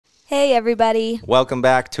Hey, everybody. Welcome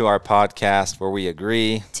back to our podcast where we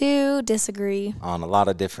agree To disagree on a lot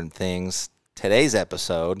of different things. Today's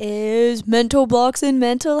episode is mental blocks and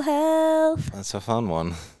mental health. That's a fun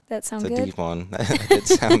one. That sounds It's a good. deep one. That did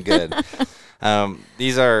sound good.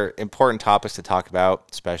 These are important topics to talk about,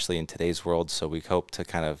 especially in today's world. So we hope to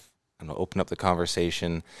kind of open up the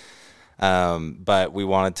conversation. But we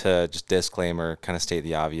wanted to just disclaimer, kind of state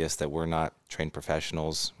the obvious that we're not trained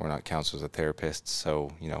professionals. We're not counselors or therapists.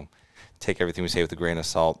 So, take everything we say with a grain of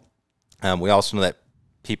salt. We also know that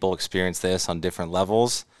people experience this on different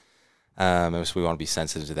levels. So we want to be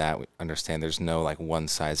sensitive to that. We understand there's no one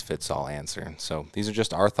size fits all answer. So these are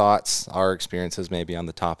just our thoughts, our experiences maybe on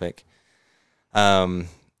the topic.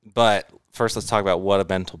 But first let's talk about what a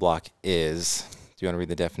mental block is. Do you want to read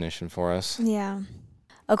the definition for us? Yeah.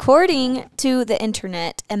 According to the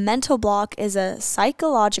internet, a mental block is a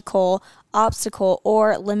psychological obstacle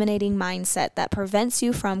or limiting mindset that prevents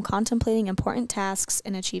you from contemplating important tasks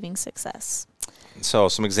and achieving success. So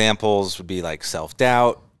some examples would be like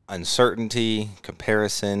self-doubt, uncertainty,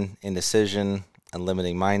 comparison, indecision,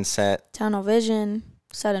 unlimiting mindset, Tunnel vision,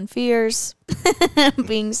 sudden fears,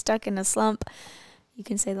 being stuck in a slump. You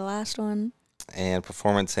can say the last one. and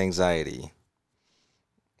performance anxiety.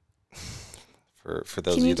 For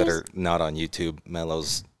those of you that are not on YouTube,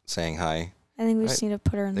 Mello's saying hi. I think we just need to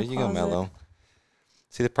put her in the closet. There you go, Mello.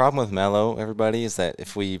 See, the problem with Mello, everybody, is that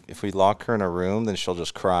if we lock her in a room, then she'll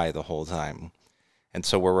just cry the whole time. And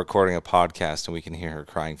so we're recording a podcast, and we can hear her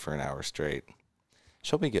crying for an hour straight.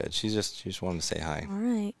 She'll be good. She just wanted to say hi. All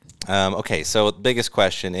right. Okay, so the biggest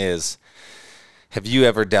question is, have you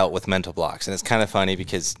ever dealt with mental blocks? And it's kind of funny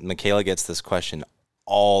because Mykayla gets this question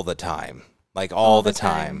all the time, all the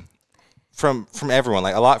time. From everyone,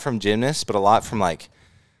 a lot from gymnasts, but a lot from like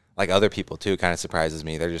other people too. It kind of surprises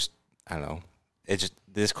me. They're just, I don't know.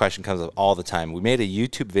 This question comes up all the time. We made a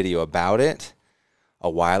YouTube video about it a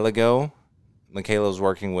while ago. Mykayla was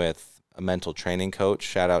working with a mental training coach.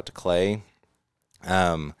 Shout out to Clay.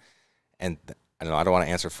 And I don't want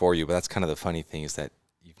to answer for you, but that's kind of the funny thing is that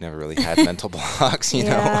you've never really had mental blocks, you know?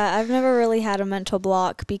 Yeah, I've never really had a mental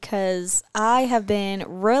block because I have been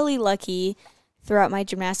really lucky throughout my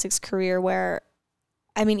gymnastics career where,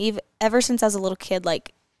 ever since I was a little kid,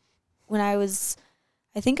 when I was,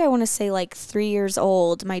 I think I want to say 3 years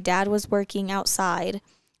old, my dad was working outside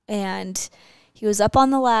and he was up on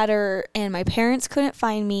the ladder and my parents couldn't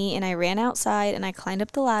find me and I ran outside and I climbed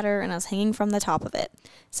up the ladder and I was hanging from the top of it.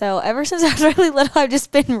 So ever since I was really little, I've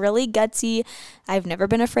just been really gutsy. I've never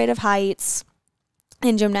been afraid of heights.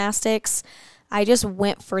 In gymnastics, I just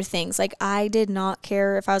went for things. I did not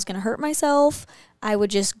care if I was going to hurt myself. I would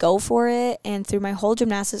just go for it. And through my whole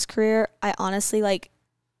gymnastics career, I honestly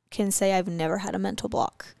can say I've never had a mental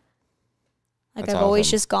block. I've always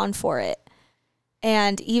just gone for it.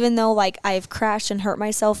 And even though I've crashed and hurt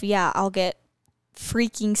myself, yeah, I'll get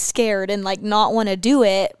freaking scared and not want to do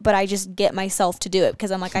it, but I just get myself to do it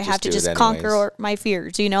because I'm I have to just conquer my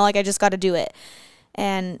fears, I just got to do it.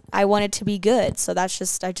 And I wanted to be good, so I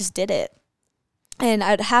just did it. And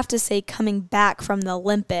I'd have to say coming back from the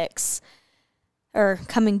Olympics or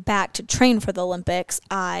coming back to train for the Olympics,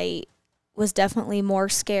 I was definitely more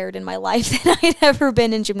scared in my life than I'd ever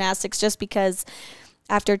been in gymnastics just because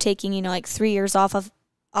after taking, 3 years off of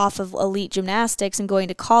elite gymnastics and going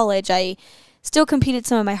to college, I still competed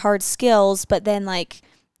some of my hard skills, but then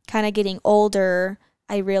kind of getting older,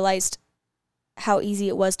 I realized how easy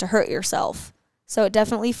it was to hurt yourself. So it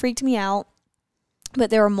definitely freaked me out. But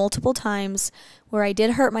there were multiple times where I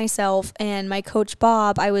did hurt myself, and my coach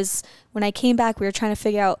Bob, when I came back, we were trying to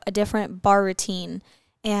figure out a different bar routine,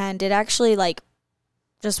 and it actually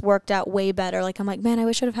just worked out way better. I'm man, I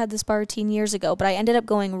wish I'd have had this bar routine years ago, but I ended up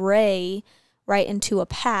going right into a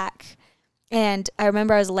pack, and I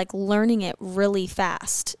remember I was learning it really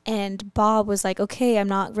fast, and Bob was okay, I'm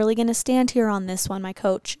not really going to stand here on this one, my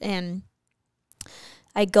coach, and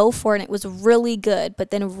I go for it, and it was really good.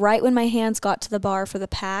 But then right when my hands got to the bar for the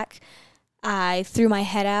pack, I threw my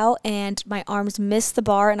head out, and my arms missed the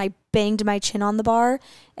bar, and I banged my chin on the bar,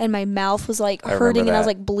 and my mouth was hurting, and I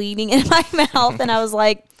was bleeding in my mouth, and I was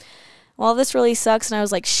well, this really sucks, and I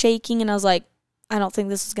was shaking, and I was I don't think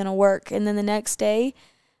this is going to work. And then the next day,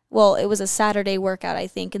 well, it was a Saturday workout, I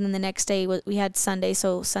think, and then the next day we had Sunday,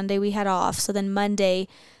 so Sunday we had off. So then Monday,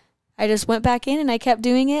 I just went back in and I kept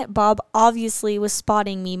doing it. Bob obviously was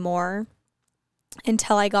spotting me more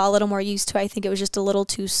until I got a little more used to it. I think it was just a little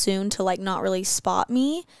too soon to not really spot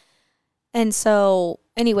me. And so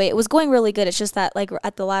anyway, it was going really good. It's just that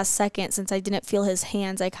at the last second, since I didn't feel his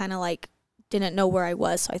hands, I kind of didn't know where I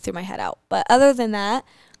was. So I threw my head out. But other than that,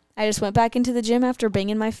 I just went back into the gym after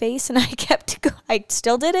banging my face, and I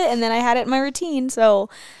still did it, and then I had it in my routine. So,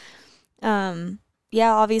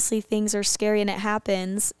 yeah, obviously things are scary and it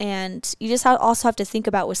happens, and you just also have to think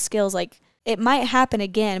about with skills, like, it might happen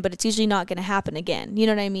again, but it's usually not going to happen again. You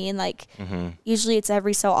know what I mean? Like, usually it's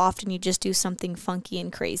every so often you just do something funky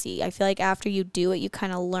and crazy. I feel like after you do it, you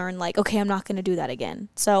kind of learn, like, okay, I'm not going to do that again.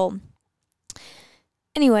 So,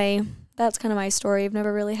 anyway, that's kind of my story. I've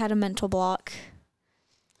never really had a mental block.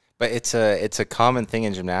 But it's a common thing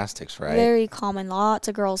in gymnastics, right? Very common. Lots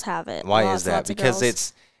of girls have it. Why is that?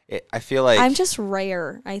 Because I feel like I'm just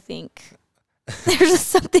rare, I think. There's just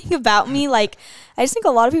something about me, like, I just think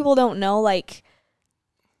a lot of people don't know, like,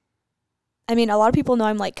 I mean, a lot of people know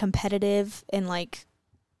I'm, like, competitive and, like,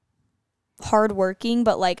 hardworking,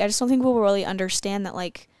 but, like, I just don't think people really understand that,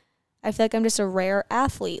 like, I feel like I'm just a rare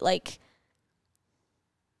athlete. Like,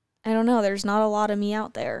 I don't know, there's not a lot of me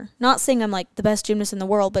out there. Not saying I'm, like, the best gymnast in the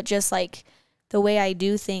world, but just, like, the way I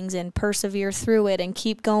do things and persevere through it and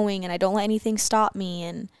keep going, and I don't let anything stop me,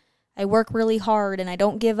 and I work really hard and I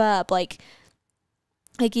don't give up. Like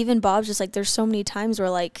even Bob's just like, there's so many times where,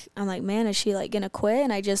 like, I'm like, man, is she, like, gonna quit?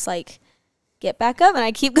 And I just, like, get back up and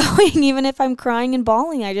I keep going. Even if I'm crying and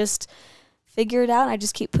bawling, I just figure it out and I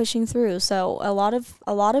just keep pushing through. So a lot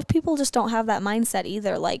of people just don't have that mindset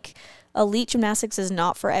either. Like, elite gymnastics is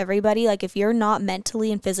not for everybody. Like, if you're not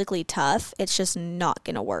mentally and physically tough, it's just not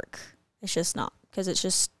gonna work. It's just not, because it's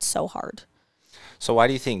just so hard. So why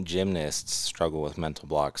do you think gymnasts struggle with mental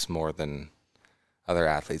blocks more than other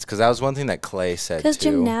athletes? Because that was one thing that Clay said too. Because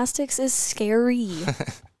gymnastics is scary.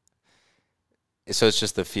 So it's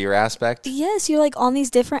just the fear aspect? Yes, you're, like, on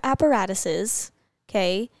these different apparatuses,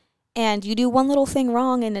 okay? And you do one little thing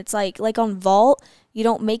wrong, and it's like on vault, you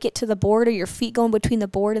don't make it to the board, or your feet go in between the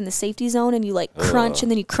board and the safety zone, and you, like, crunch,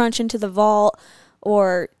 and then you crunch into the vault.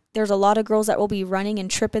 Or there's a lot of girls that will be running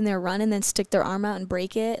and trip in their run and then stick their arm out and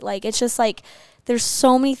break it. Like, it's just, like, there's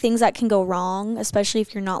so many things that can go wrong, especially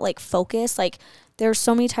if you're not, like, focused. Like, there were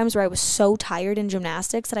so many times where I was so tired in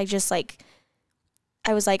gymnastics that I just, like,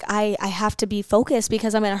 I was like, I have to be focused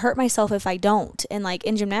because I'm going to hurt myself if I don't. And, like,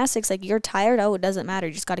 in gymnastics, like, you're tired, oh, it doesn't matter.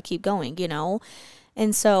 You just got to keep going, you know?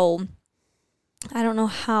 And so I don't know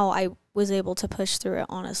how I was able to push through it,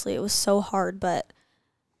 honestly. It was so hard, but,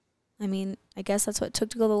 I mean, I guess that's what it took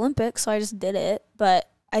to go to the Olympics, so I just did it. But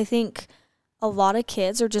I think a lot of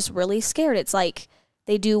kids are just really scared. It's like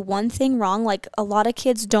they do one thing wrong. Like, a lot of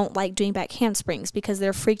kids don't like doing back handsprings because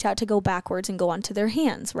they're freaked out to go backwards and go onto their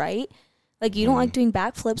hands, right? Like, you don't like doing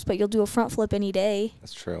backflips, but you'll do a front flip any day.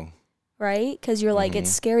 That's true. Right? Because you're like, it's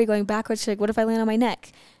scary going backwards. You're like, what if I land on my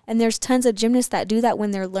neck? And there's tons of gymnasts that do that when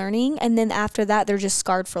they're learning, and then after that, they're just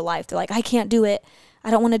scarred for life. They're like, I can't do it. I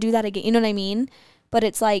don't want to do that again. You know what I mean? But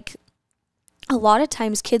it's like, a lot of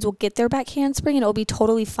times kids will get their back handspring and it'll be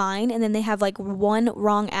totally fine, and then they have, like, one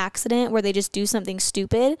wrong accident where they just do something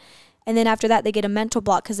stupid, and then after that they get a mental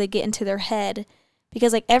block because they get into their head,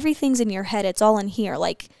 because, like, everything's in your head. It's all in here.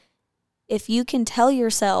 Like, if you can tell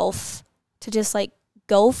yourself to just, like,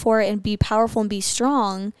 go for it and be powerful and be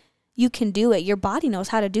strong, you can do it. Your body knows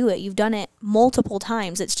how to do it. You've done it multiple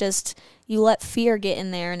times. It's just you let fear get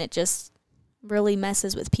in there and it just really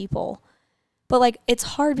messes with people. But, like, it's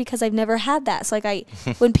hard because I've never had that. So, like,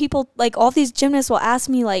 when people, like, all these gymnasts will ask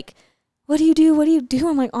me, like, what do you do? What do you do?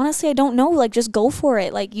 I'm like, honestly, I don't know. Like, just go for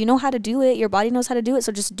it. Like, you know how to do it. Your body knows how to do it.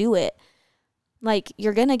 So just do it. Like,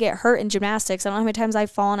 you're going to get hurt in gymnastics. I don't know how many times I've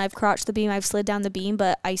fallen, I've crotched the beam, I've slid down the beam,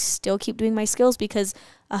 but I still keep doing my skills because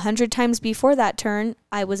 100 times before that turn,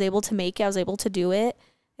 I was able to make it. I was able to do it.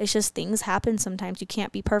 It's just things happen sometimes. You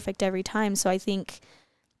can't be perfect every time. So I think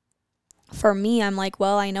for me, I'm like,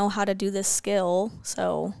 well, I know how to do this skill,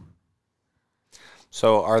 so.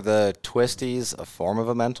 So are the twisties a form of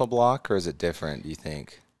a mental block, or is it different, do you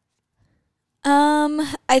think?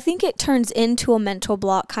 I think it turns into a mental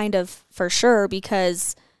block kind of for sure,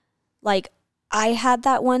 because, like, I had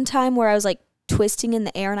that one time where I was, like, twisting in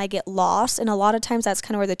the air and I get lost, and a lot of times that's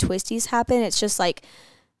kind of where the twisties happen. It's just like,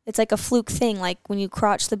 it's like a fluke thing. Like, when you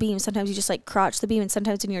crotch the beam, sometimes you just, like, crotch the beam, and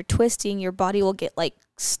sometimes when you're twisting, your body will get, like,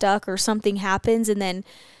 stuck or something happens, and then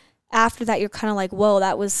after that you're kind of like, whoa,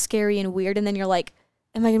 that was scary and weird, and then you're like,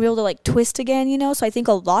 am I gonna be able to, like, twist again, you know? So I think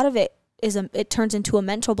a lot of it is it turns into a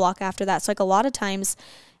mental block after that. So, like, a lot of times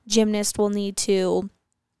gymnasts will need to,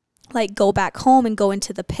 like, go back home and go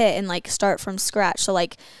into the pit and, like, start from scratch. So,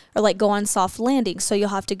 like, or, like, go on soft landing. So you'll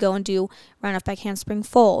have to go and do round off back handspring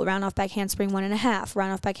full, round off back handspring 1.5,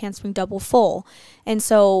 round off back handspring double full. And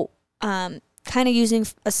so kind of using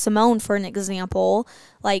a Simone for an example,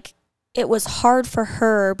 like, it was hard for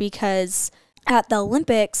her because at the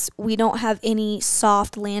Olympics, we don't have any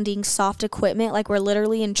soft landing, soft equipment. Like we're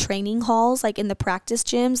literally in training halls, like in the practice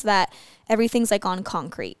gyms, that everything's like on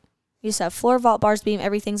concrete. You just have floor, vault, bars, beam,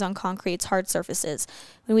 everything's on concrete. It's hard surfaces.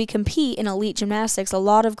 When we compete in elite gymnastics, a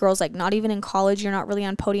lot of girls, like not even in college, you're not really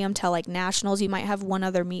on podium till like nationals. You might have one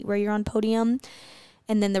other meet where you're on podium.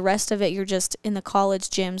 And then the rest of it, you're just in the college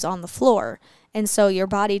gyms on the floor. And so your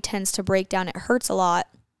body tends to break down. It hurts a lot.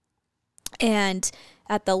 And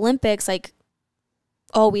at the Olympics, like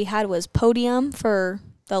all we had was podium for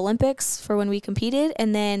the Olympics for when we competed.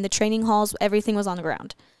 And then the training halls, everything was on the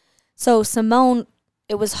ground. So Simone,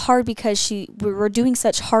 it was hard because we were doing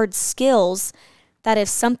such hard skills that if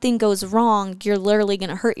something goes wrong, you're literally going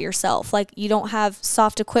to hurt yourself. Like you don't have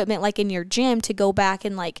soft equipment like in your gym to go back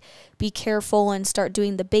and like be careful and start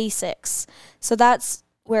doing the basics. So that's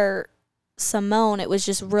where Simone, it was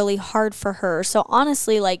just really hard for her. So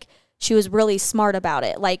honestly, like she was really smart about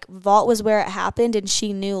it. Like vault was where it happened and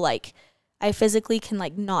she knew like I physically can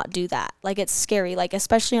like not do that. Like it's scary, like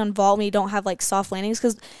especially on vault when you don't have like soft landings,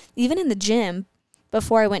 because even in the gym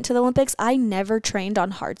before I went to the Olympics, I never trained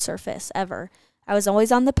on hard surface ever. I was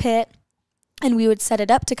always on the pit, and we would set it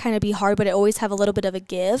up to kind of be hard, but it always have a little bit of a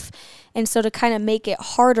give. And so to kind of make it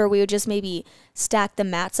harder, we would just maybe stack the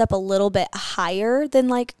mats up a little bit higher than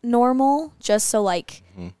like normal, just so like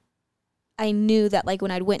I knew that like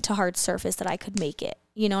when I went to hard surface that I could make it,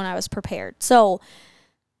 you know, and I was prepared. So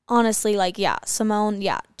honestly, like, yeah, Simone,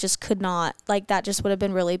 yeah, just could not, like that just would have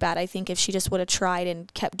been really bad, I think, if she just would have tried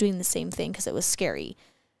and kept doing the same thing because it was scary.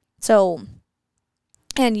 So,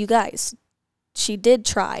 and you guys, she did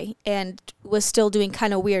try and was still doing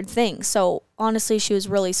kind of weird things. So honestly, she was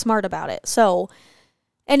really smart about it. So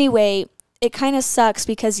anyway, it kind of sucks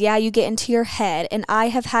because, yeah, you get into your head. And I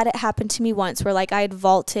have had it happen to me once where like I had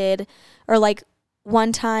vaulted, or like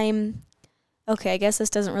one time, okay, I guess this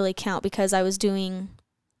doesn't really count because I was doing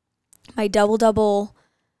my double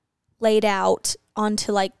laid out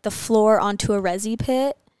onto like the floor onto a resi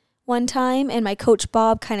pit one time. And my coach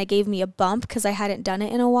Bob kind of gave me a bump because I hadn't done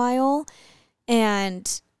it in a while.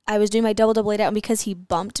 And I was doing my double laid out, and because he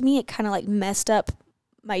bumped me, it kind of like messed up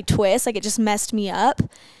my twist. Like it just messed me up,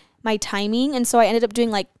 my timing. And so I ended up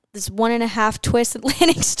doing like this 1.5 twist and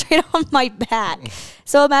landing straight on my back.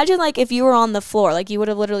 So imagine like if you were on the floor, like you would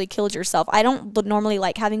have literally killed yourself. I don't normally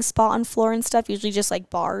like having spot on floor and stuff, usually just like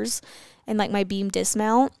bars and like my beam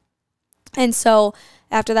dismount. And so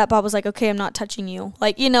after that, Bob was like, okay, I'm not touching you.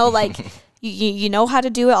 Like, you know, like you know how to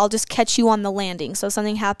do it. I'll just catch you on the landing. So if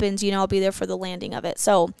something happens, you know, I'll be there for the landing of it.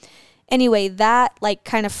 So anyway, that like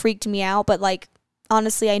kind of freaked me out. But like,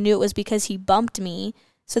 honestly, I knew it was because he bumped me.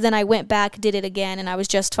 So then I went back, did it again, and I was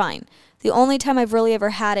just fine. The only time I've really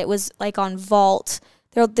ever had it was like on vault.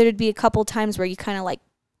 There'd be a couple times where you kind of like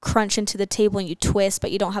crunch into the table and you twist, but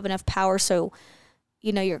you don't have enough power. So,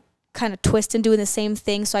 you know, you're kind of twisting, doing the same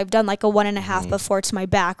thing. So I've done like a 1.5 before to my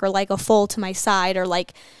back, or like a full to my side, or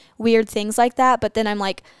like weird things like that. But then I'm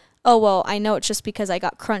like, oh, well, I know it's just because I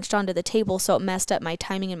got crunched onto the table, so it messed up my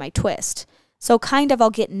timing and my twist. So kind of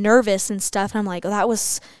I'll get nervous and stuff, and I'm like, oh, that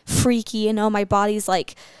was freaky, you know, my body's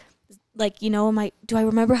like, you know, do I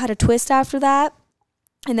remember how to twist after that?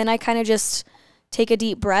 And then I kind of just take a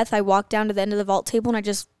deep breath. I walk down to the end of the vault table and I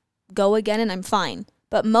just go again and I'm fine.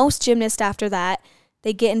 But most gymnasts after that,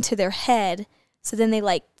 they get into their head, so then they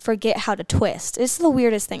like forget how to twist. It's the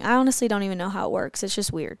weirdest thing. I honestly don't even know how it works. It's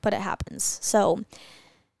just weird, but it happens. So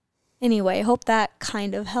anyway, I hope that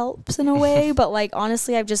kind of helps in a way, but like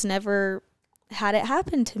honestly, I've just never had it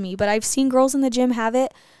happen to me. But I've seen girls in the gym have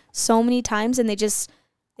it so many times, and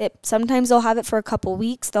sometimes they'll have it for a couple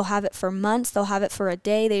weeks, they'll have it for months, they'll have it for a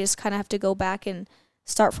day. They just kind of have to go back and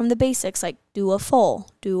start from the basics, like do a full,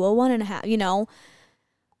 do a 1.5, you know.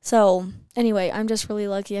 So anyway, I'm just really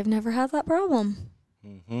lucky I've never had that problem.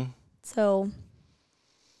 So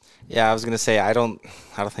yeah, I was gonna say I don't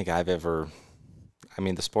think I've ever, I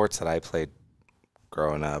mean, the sports that I played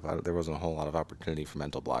growing up, there wasn't a whole lot of opportunity for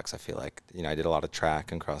mental blocks. I feel like, you know, I did a lot of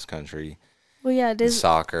track and cross country. Well, yeah, it is.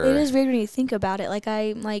 Soccer. It is weird when you think about it.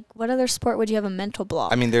 Like, what other sport would you have a mental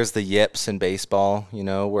block? I mean, there's the yips in baseball, you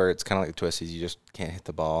know, where it's kind of like the twisties. You just can't hit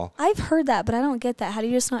the ball. I've heard that, but I don't get that. How do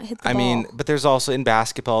you just not hit the ball? I mean, but there's also in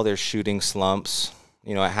basketball, there's shooting slumps.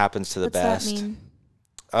 You know, it happens to the best. What's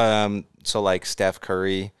that mean? So like Steph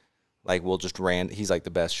Curry, like he's like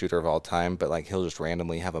the best shooter of all time, but like he'll just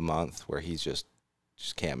randomly have a month where he's just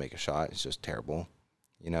can't make a shot. It's just terrible.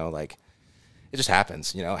 You know, like it just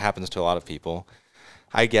happens. You know, it happens to a lot of people.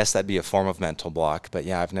 I guess that'd be a form of mental block, but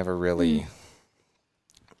yeah, I've never really.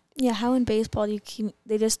 Yeah, how in baseball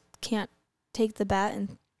they just can't take the bat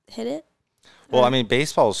and hit it? Well, I mean,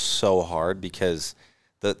 baseball is so hard because,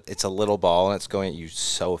 it's a little ball and it's going at you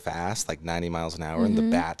so fast, like 90 miles an hour, and the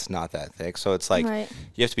bat's not that thick. So it's like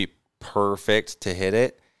you have to be perfect to hit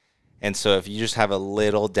it. And so if you just have a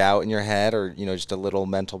little doubt in your head or, just a little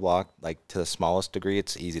mental block, like to the smallest degree,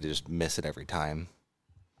 it's easy to just miss it every time.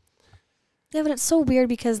 Yeah, but it's so weird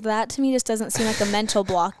because that to me just doesn't seem like a mental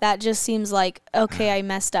block. That just seems like, okay, I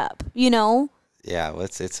messed up, Yeah, well,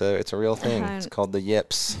 it's a real thing. It's called the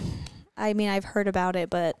yips. I mean, I've heard about it,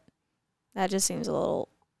 but that just seems a little...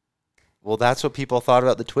 Well, that's what people thought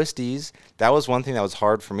about the twisties. That was one thing that was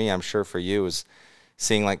hard for me, I'm sure for you, was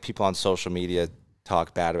seeing like people on social media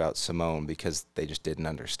talk bad about Simone because they just didn't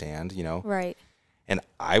understand, Right. And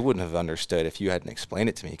I wouldn't have understood if you hadn't explained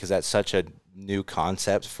it to me, because that's such a new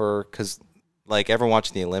concept because like everyone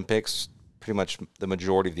watching the Olympics, pretty much the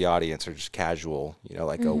majority of the audience are just casual,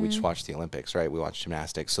 oh, we just watch the Olympics, right? We watch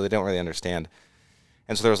gymnastics. So they don't really understand.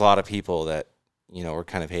 And so there was a lot of people that, were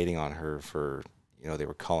kind of hating on her for, they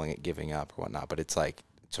were calling it giving up or whatnot, but it's like,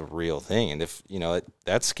 it's a real thing. And if,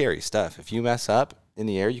 that's scary stuff. If you mess up in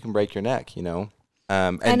the air, you can break your neck, And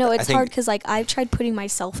I know it's hard because like I've tried putting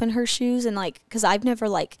myself in her shoes and like because I've never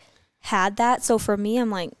like had that. So for me, I'm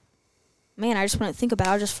like, man, I just wouldn't think about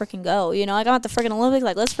it. I'll just freaking go. Like I'm at the freaking Olympics,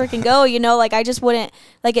 like let's freaking go. Like I just wouldn't.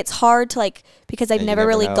 Like it's hard to like because I've never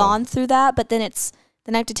really gone through that. But then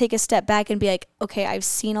I have to take a step back and be like, okay, I've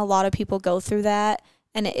seen a lot of people go through that,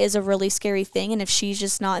 and it is a really scary thing. And if she's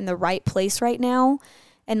just not in the right place right now,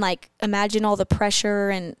 and like imagine all the pressure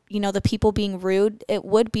and the people being rude, it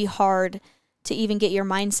would be hard to even get your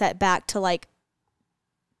mindset back to like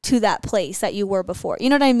to that place that you were before. You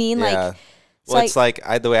know what I mean? Yeah. Like, well, it's like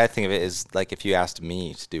the way I think of it is like if you asked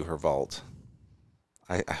me to do her vault,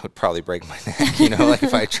 I would probably break my neck, like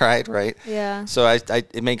if I tried, right? Yeah. So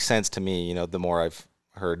it makes sense to me, the more I've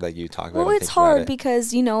heard like you talk about it. Well, it's hard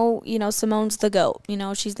because, Simone's the GOAT,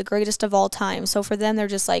 she's the greatest of all time. So for them, they're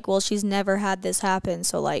just like, well, she's never had this happen.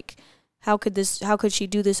 So like, how could she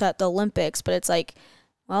do this at the Olympics? But it's like,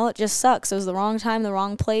 well, it just sucks. It was the wrong time, the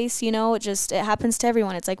wrong place, it happens to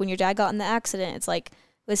everyone. It's like when your dad got in the accident, it's like,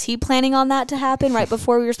 was he planning on that to happen right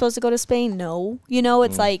before we were supposed to go to Spain? No.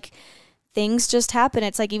 It's like things just happen.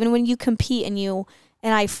 It's like even when you compete and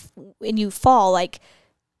you fall, like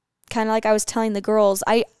kind of like I was telling the girls,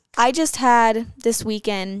 I just had this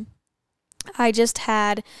weekend, my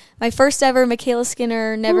first ever Mykayla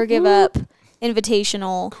Skinner Never Give Up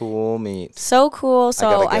Invitational. Cool meet. So cool.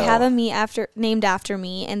 So I have a meet named after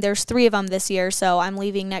me, and there's 3 of them this year. So I'm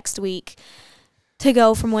leaving next week to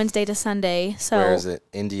go from Wednesday to Sunday. So where is it?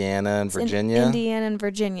 Indiana and Virginia? Indiana and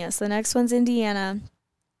Virginia. So the next one's Indiana.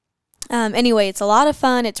 Anyway, it's a lot of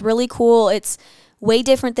fun. It's really cool. It's way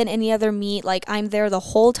different than any other meet. Like I'm there the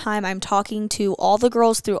whole time. I'm talking to all the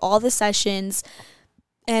girls through all the sessions,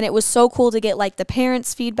 and it was so cool to get like the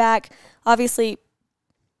parents' feedback. Obviously,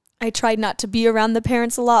 I tried not to be around the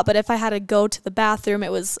parents a lot, but if I had to go to the bathroom,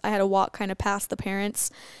 I had to walk kind of past the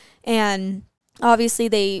parents. And obviously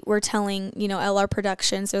they were telling, LR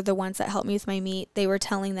Productions, they're the ones that helped me with my meet. They were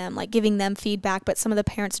telling them, like giving them feedback, but some of the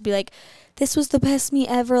parents would be like, this was the best meet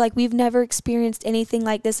ever. Like we've never experienced anything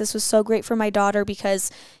like this. This was so great for my daughter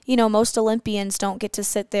because, most Olympians don't get to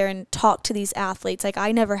sit there and talk to these athletes. Like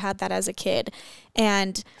I never had that as a kid.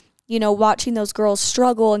 And watching those girls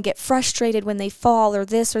struggle and get frustrated when they fall or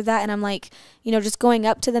this or that. And I'm like, just going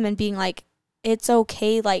up to them and being like, it's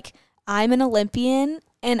okay. Like, I'm an Olympian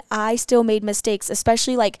and I still made mistakes,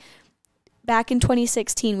 especially like back in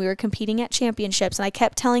 2016, we were competing at championships. And I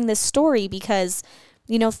kept telling this story because,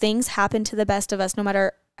 things happen to the best of us, no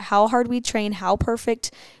matter how hard we train, how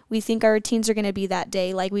perfect we think our routines are going to be that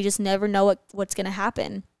day. Like, we just never know what's going to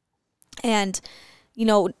happen. And,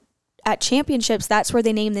 at championships, that's where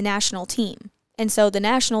they name the national team. And so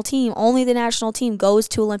only the national team goes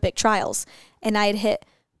to Olympic trials. And I had hit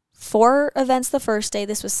 4 events the first day.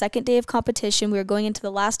 This was second day of competition. We were going into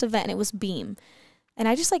the last event and it was beam. And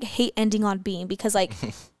I just like hate ending on beam because like,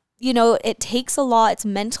 it takes a lot. It's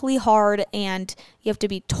mentally hard and you have to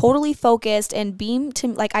be totally focused. And beam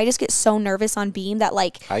I just get so nervous on beam that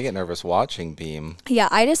like. I get nervous watching beam. Yeah,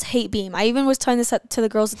 I just hate beam. I even was telling this to the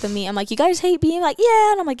girls at the meet. I'm like, you guys hate beam? Like,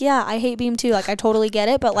 yeah. And I'm like, yeah, I hate beam too. Like, I totally get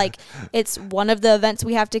it. But like, it's one of the events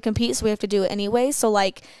we have to compete. So we have to do it anyway. So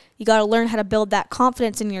like, you got to learn how to build that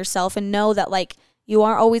confidence in yourself and know that like, you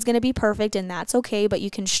aren't always going to be perfect and that's okay. But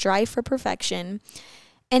you can strive for perfection.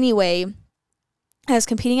 Anyway, I was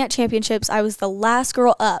competing at championships. I was the last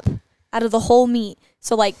girl up out of the whole meet.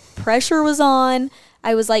 So, like, pressure was on.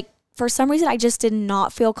 I was, like, for some reason, I just did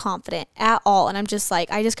not feel confident at all. And I'm just,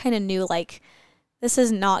 like, I just kind of knew, like, this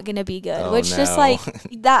is not going to be good. Just, like,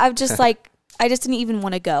 that I'm just, like, I just didn't even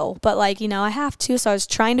want to go. But, like, I have to. So I was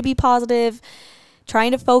trying to be positive.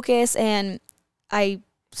 trying to focus, and I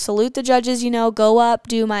salute the judges, go up,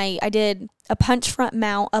 I did a punch front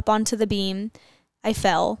mount up onto the beam. I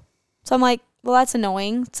fell. So I'm like, well, that's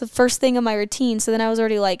annoying. It's the first thing of my routine. So then I was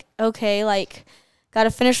already like, okay, like, got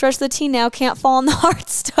to finish the rest of the routine now. Can't fall on the hard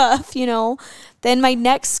stuff, Then my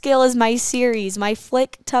next skill is my series, my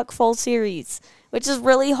flick, tuck, fold series, which is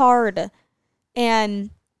really hard.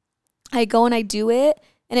 And I go and I do it,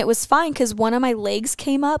 and it was fine because one of my legs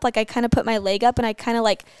came up. Like, I kind of put my leg up, and I kind of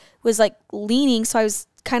like was like leaning, so I was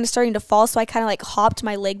kind of starting to fall. So I kind of like hopped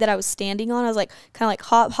my leg that I was standing on. I was like kind of like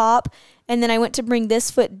hop, hop. And then I went to bring this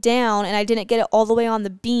foot down, and I didn't get it all the way on the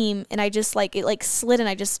beam, and I just like, it like slid, and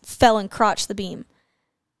I just fell and crotched the beam.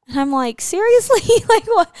 And I'm like, seriously? Like,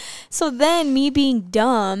 what? So then me being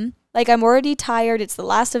dumb, like, I'm already tired. It's the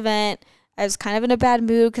last event. I was kind of in a bad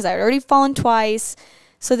mood because I had already fallen twice.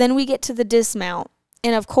 So then we get to the dismount.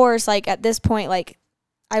 And of course, like, at this point, like,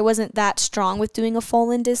 I wasn't that strong with doing a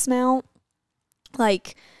full-in dismount.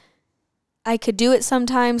 Like, I could do it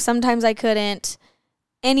sometimes I couldn't.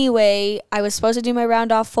 Anyway, I was supposed to do my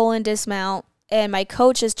round off full-in dismount, and my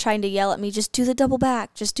coach is trying to yell at me, just do the double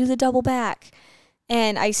back, just do the double back.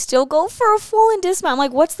 And I still go for a full-in dismount. I'm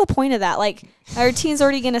like, what's the point of that? Like, our team's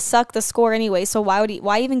already going to suck the score anyway, so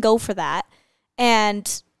why even go for that?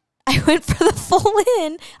 And I went for the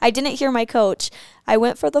full-in. I didn't hear my coach. I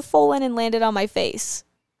went for the full-in and landed on my face.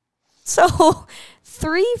 So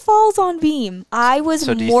 3 falls on beam. I was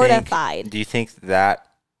mortified. Do you think that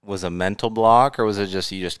was a mental block, or was it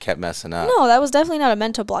just you just kept messing up? No, that was definitely not a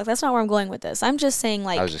mental block. That's not where I'm going with this. I'm just saying,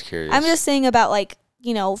 like, I was just curious. I'm just saying about, like,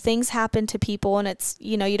 things happen to people, and it's,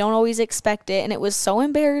 you don't always expect it, and it was so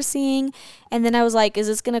embarrassing. And then I was like, is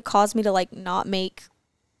this going to cause me to, like, not make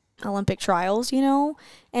Olympic trials,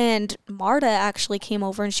 And Marta actually came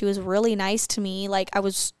over, and she was really nice to me. Like, she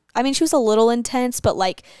was a little intense, but,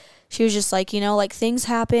 like, she was just like, like, things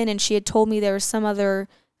happen, and she had told me there was that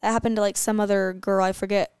happened to, like, some other girl, I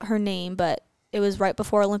forget her name, but it was right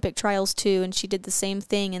before Olympic trials too, and she did the same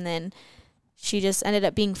thing, and then she just ended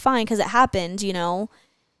up being fine because it happened,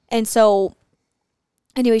 And so,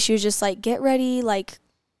 anyway, she was just like, get ready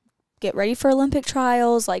for Olympic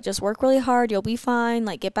trials, like, just work really hard, you'll be fine,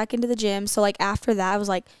 like, get back into the gym. So, like, after that, I was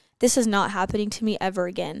like, this is not happening to me ever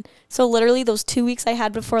again. So literally those 2 weeks I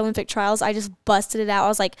had before Olympic trials, I just busted it out. I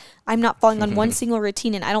was like, I'm not falling on one single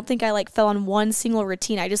routine. And I don't think I, like, fell on one single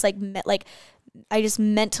routine. I just, I just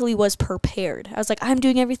mentally was prepared. I was like, I'm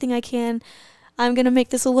doing everything I can. I'm going to make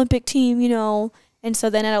this Olympic team, And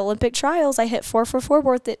so then at Olympic trials, I hit 4 for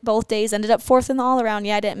 4 both days, ended up 4th in the all-around.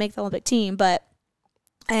 Yeah, I didn't make the Olympic team, but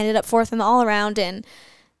I ended up 4th in the all-around, and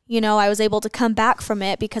I was able to come back from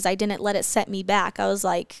it because I didn't let it set me back. I was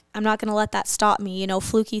like, I'm not going to let that stop me.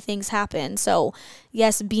 Fluky things happen. So,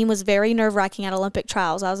 yes, beam was very nerve-wracking at Olympic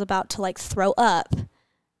trials. I was about to, like, throw up,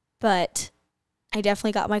 but I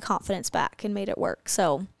definitely got my confidence back and made it work.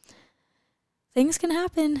 So, things can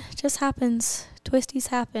happen. It just happens. Twisties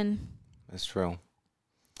happen. That's true.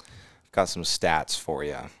 I've got some stats for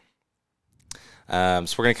you.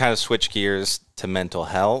 So we're going to kind of switch gears to mental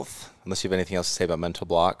health. Unless you have anything else to say about mental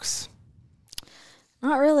blocks.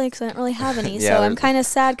 Not really, because I don't really have any. So I'm kind of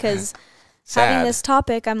sad because having this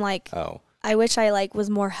topic, I'm like, I wish I, like, was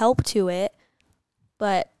more help to it,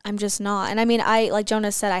 but I'm just not. And I mean, like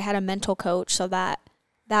Jonas said, I had a mental coach, so that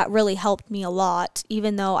really helped me a lot,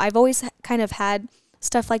 even though I've always kind of had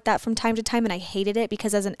stuff like that from time to time, and I hated it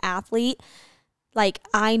because as an athlete, like,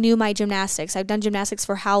 I knew my gymnastics. I've done gymnastics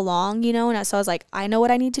for how long, And so I was like, I know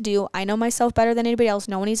what I need to do. I know myself better than anybody else.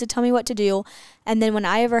 No one needs to tell me what to do. And then when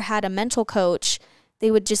I ever had a mental coach,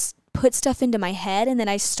 they would just put stuff into my head, and then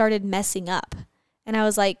I started messing up. And I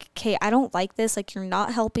was like, okay, I don't like this. Like, you're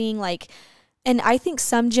not helping. Like, and I think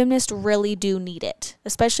some gymnasts really do need it,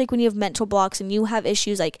 especially when you have mental blocks and you have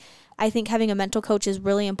issues. Like, I think having a mental coach is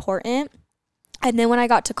really important. And then when I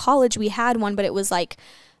got to college, we had one, but it was like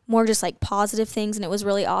more just like positive things, and it was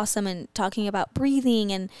really awesome, and talking about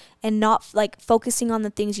breathing and not, like, focusing on the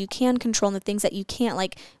things you can control and the things that you can't.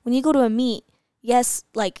 Like, when you go to a meet, yes,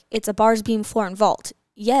 like, it's a bars, beam, floor, and vault.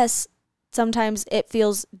 Yes, sometimes it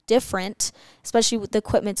feels different, especially with the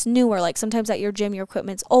equipment's newer. Like, sometimes at your gym, your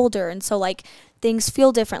equipment's older, and so, like, things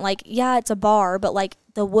feel different. Like, yeah, it's a bar, but, like,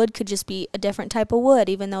 the wood could just be a different type of wood,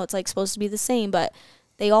 even though it's, like, supposed to be the same, but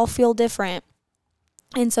they all feel different.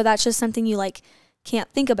 And so that's just something you, like,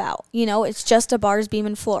 can't think about. It's just a bars, beam,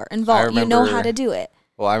 and floor and vault. You know how to do it.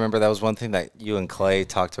 Well, I remember that was one thing that you and Clay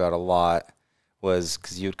talked about a lot, was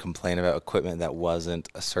because you would complain about equipment that wasn't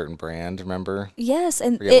a certain brand, remember? Yes,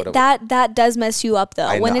 and that does mess you up,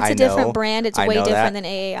 though. When it's a different brand, it's way different than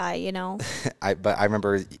AAI, But I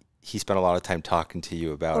remember he spent a lot of time talking to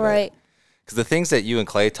you about it. Right. Because the things that you and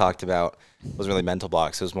Clay talked about wasn't really mental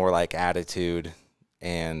blocks. It was more like attitude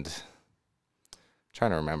and I'm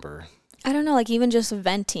trying to remember. I don't know, like even just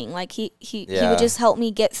venting. Like he would just help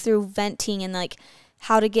me get through venting and like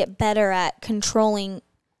how to get better at controlling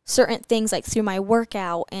certain things like through my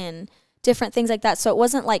workout and different things like that. So it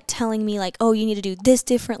wasn't like telling me like, oh, you need to do this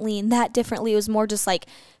differently and that differently. It was more just like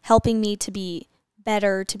helping me to be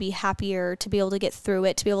better, to be happier, to be able to get through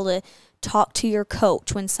it, to be able to talk to your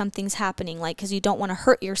coach when something's happening, like, because you don't want to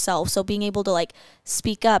hurt yourself. So being able to like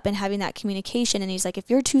speak up and having that communication. And he's like, if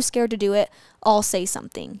you're too scared to do it, I'll say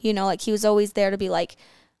something, you know, like he was always there to be like,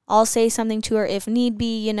 I'll say something to her if need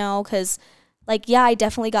be, you know, because like, yeah, I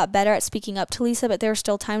definitely got better at speaking up to Lisa, but there were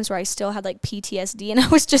still times where I still had like PTSD and I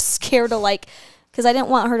was just scared to like, because I didn't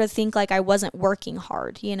want her to think like I wasn't working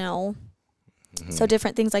hard, you know. Mm-hmm. So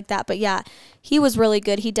different things like that. But yeah, he was really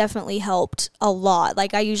good. He definitely helped a lot.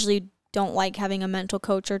 Like I usually don't like having a mental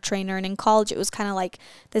coach or trainer, and in college it was kind of like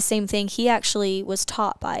the same thing. He actually was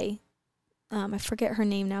taught by I forget her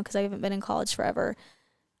name now because I haven't been in college forever,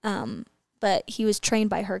 but he was trained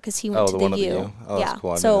by her because he went to the U. Oh, yeah, that's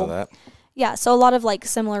cool. I so didn't know that. Yeah, so a lot of like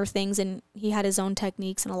similar things, and he had his own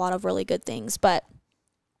techniques and a lot of really good things. But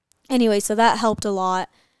anyway, so that helped a lot.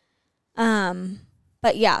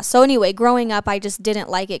 But yeah, so anyway, growing up I just didn't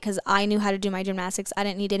like it because I knew how to do my gymnastics. I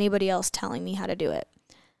didn't need anybody else telling me how to do it.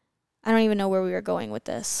 I don't even know where we were going with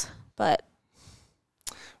this, but.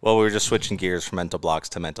 Well, we were just switching gears from mental blocks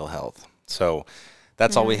to mental health. So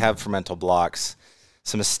that's all we have for mental blocks.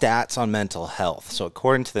 Some stats on mental health. So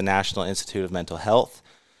according to the National Institute of Mental Health,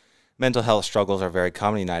 mental health struggles are very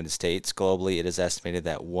common in the United States. Globally, it is estimated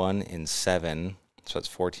that 1 in 7, so that's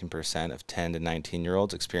 14% of 10 to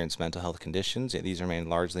 19-year-olds experience mental health conditions. Yet these remain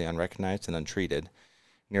largely unrecognized and untreated.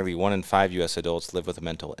 Nearly 1 in 5 U.S. adults live with a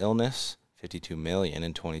mental illness, 52 million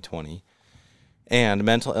in 2020. And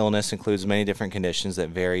mental illness includes many different conditions that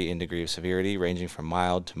vary in degree of severity, ranging from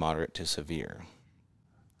mild to moderate to severe.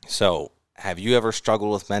 So, have you ever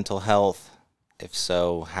struggled with mental health? If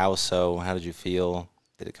so? How did you feel?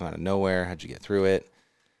 Did it come out of nowhere? How'd you get through it?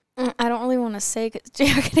 I don't really want to say because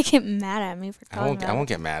you're going to get mad at me for talking about it. I won't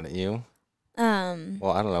get mad at you.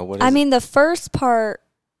 Well, I don't know. What is I mean, the first part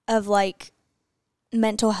of, like,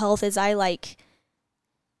 mental health is I, like,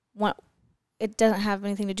 want... It doesn't have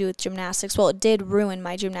anything to do with gymnastics. Well, it did ruin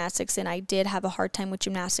my gymnastics, and I did have a hard time with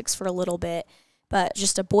gymnastics for a little bit. But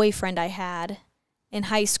just a boyfriend I had in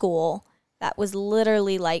high school that was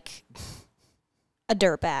literally like a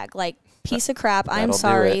dirtbag, like piece of crap. I'm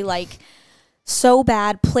sorry, like so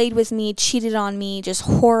bad. Played with me, cheated on me, just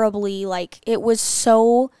horribly. Like it was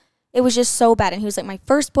just so bad. And he was like my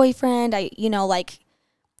first boyfriend.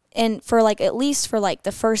 And for like at least for like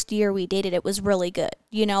the first year we dated, it was really good,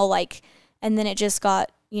 like. And then it just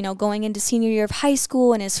got, going into senior year of high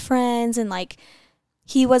school and his friends and like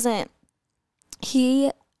I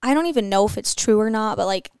don't even know if it's true or not, but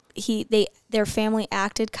like their family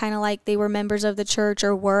acted kind of like they were members of the church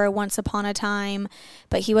or were once upon a time,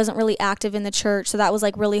 but he wasn't really active in the church. So that was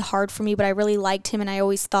like really hard for me, but I really liked him. And I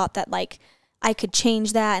always thought that like I could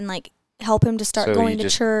change that and like help him to start going to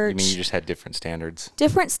church. You mean you just had different standards?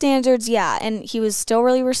 Different standards, yeah. And he was still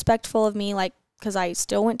really respectful of me, like, because I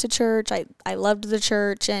still went to church. I loved the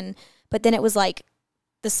church. But then it was like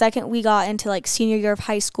the second we got into like senior year of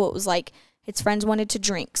high school, it was like his friends wanted to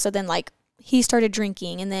drink. So then like he started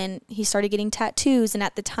drinking and then he started getting tattoos. And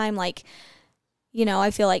at the time, like, I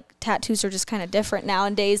feel like tattoos are just kind of different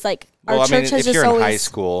nowadays. Like our church has just always. If you're in high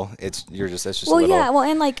school, that's just a little. Yeah, well,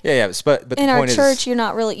 and like. Yeah, but in our church, you're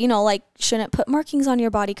not really, like shouldn't put markings on your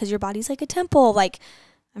body because your body's like a temple. Like.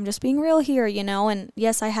 I'm just being real here, and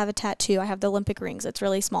yes, I have a tattoo. I have the Olympic rings. It's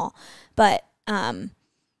really small. But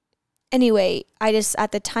anyway,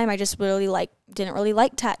 at the time, I just really didn't really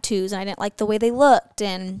like tattoos and I didn't like the way they looked.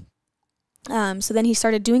 And so then he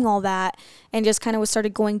started doing all that and just kind of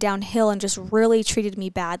started going downhill and just really treated me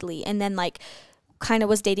badly. And then like kind of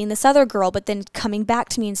was dating this other girl, but then coming back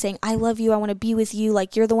to me and saying, I love you, I want to be with you,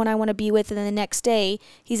 like you're the one I want to be with. And then the next day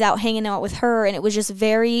he's out hanging out with her, and it was just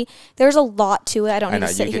there's a lot to it. I don't need to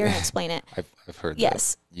sit here and explain it. I've heard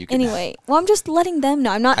yes that. Anyway, well, I'm just letting them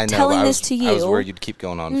know. I'm not telling this to you. I was worried you'd keep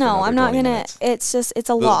going on. No, I'm not gonna. It's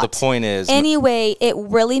a lot. The point is, anyway, it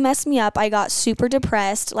really messed me up. I got super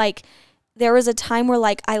depressed. Like there was a time where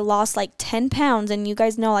like I lost like 10 pounds, and you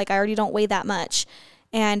guys know like I already don't weigh that much.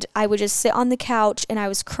 And I would just sit on the couch and I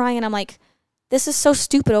was crying and I'm like, this is so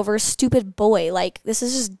stupid over a stupid boy. Like, this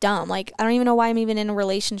is just dumb. Like, I don't even know why I'm even in a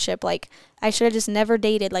relationship. Like, I should have just never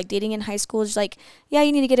dated. Like, dating in high school is just like, yeah,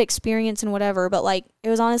 you need to get experience and whatever. But, like, it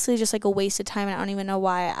was honestly just like a waste of time. And I don't even know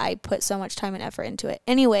why I put so much time and effort into it.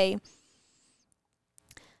 Anyway,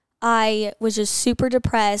 I was just super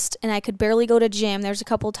depressed and I could barely go to gym. There's a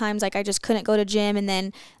couple of times like I just couldn't go to gym, and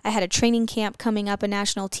then I had a training camp coming up, a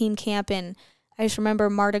national team camp, and I just remember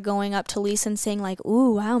Marta going up to Lisa and saying like,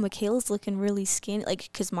 "Ooh, wow, Mykayla's looking really skinny," like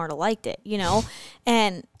because Marta liked it, you know,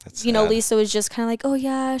 and you know, Lisa was just kind of like, "Oh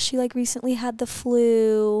yeah, she like recently had the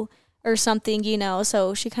flu or something, you know,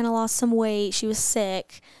 so she kind of lost some weight. She was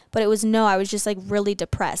sick." But it was no, I was just like really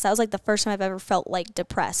depressed. That was like the first time I've ever felt like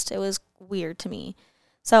depressed. It was weird to me.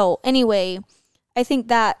 So anyway, I think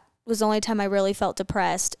that was the only time I really felt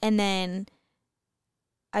depressed. And then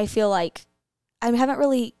I feel like I haven't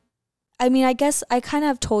really, I mean, I guess I kind of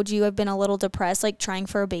have told you I've been a little depressed, like trying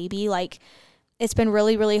for a baby. Like it's been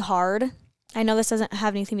really, really hard. I know this doesn't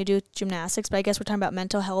have anything to do with gymnastics, but I guess we're talking about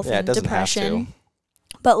mental health and depression. Have to.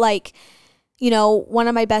 But like, you know, one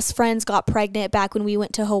of my best friends got pregnant back when we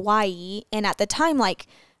went to Hawaii. And at the time, like,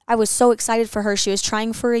 I was so excited for her. She was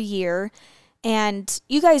trying for a year. And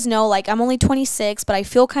you guys know, like, I'm only 26, but I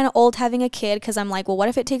feel kind of old having a kid because I'm like, well, what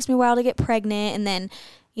if it takes me a while to get pregnant? And then,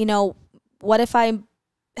 you know, what if I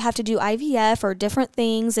have to do IVF or different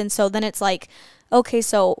things? And so then it's like, okay,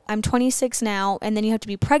 so I'm 26 now, and then you have to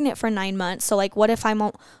be pregnant for 9 months. So, like, what if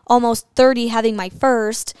I'm almost 30 having my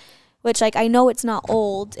first, which, like, I know it's not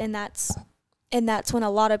old, and that's when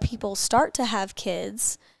a lot of people start to have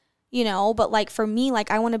kids, you know, but like for me, like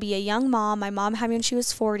I want to be a young mom. My mom had me when she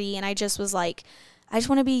was 40, and I just was like, I just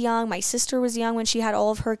want to be young. My sister was young when she had all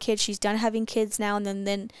of her kids. She's done having kids now, and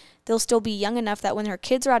then they'll still be young enough that when her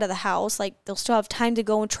kids are out of the house, like they'll still have time to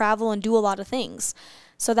go and travel and do a lot of things.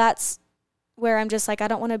 So that's where I'm just like, I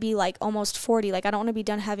don't want to be like almost 40. Like I don't want to be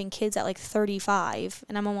done having kids at like 35,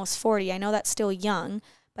 and I'm almost 40. I know that's still young,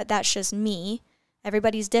 but that's just me.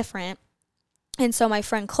 Everybody's different. And so my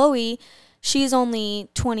friend Chloe, she's only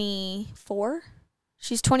 24.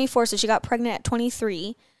 She's 24, so she got pregnant at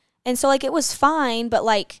 23. And so, like, it was fine, but,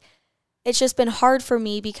 like, it's just been hard for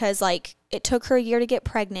me because, like, it took her a year to get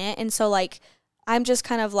pregnant. And so, like, I'm just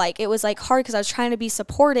kind of, like, it was, like, hard because I was trying to be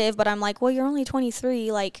supportive, but I'm like, well, you're only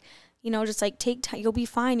 23. Like, you know, just, like, take time. You'll be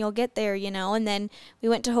fine. You'll get there, you know. And then we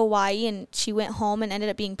went to Hawaii, and she went home and ended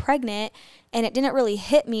up being pregnant. And it didn't really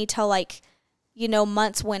hit me till, like, you know,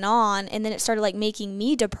 months went on, and then it started like making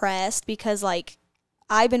me depressed because like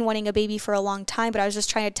I've been wanting a baby for a long time, but I was just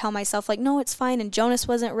trying to tell myself like, no, it's fine. And Jonas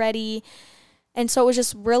wasn't ready. And so it was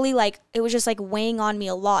just really like, it was just like weighing on me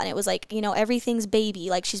a lot. And it was like, you know, everything's baby,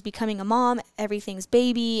 like she's becoming a mom, everything's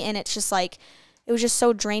baby. And it's just like, it was just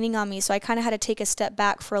so draining on me. So I kind of had to take a step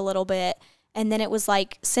back for a little bit. And then it was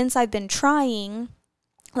like, since I've been trying,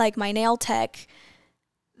 like my nail tech,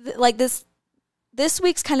 like this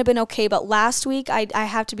week's kind of been okay, but last week, I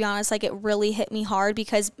have to be honest, like it really hit me hard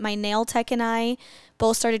because my nail tech and I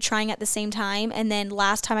both started trying at the same time. And then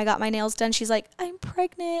last time I got my nails done, she's like, I'm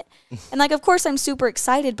pregnant. And like, of course I'm super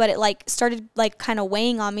excited, but it like started like kind of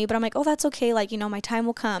weighing on me, but I'm like, oh, that's okay. Like, you know, my time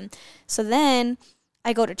will come. So then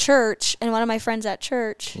I go to church, and one of my friends at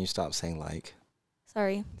church. Can you stop saying like?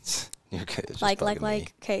 Sorry. You're okay. Like.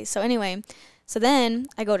 Okay. So anyway, so then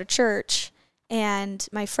I go to church. And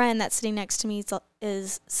my friend that's sitting next to me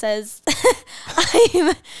says,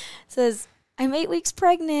 I'm 8 weeks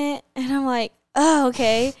pregnant. And I'm like, oh,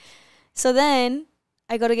 okay. So then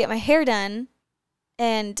I go to get my hair done,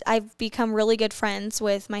 and I've become really good friends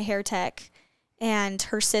with my hair tech and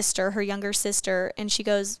her sister, her younger sister. And she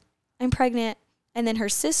goes, I'm pregnant. And then her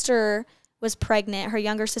sister was pregnant. Her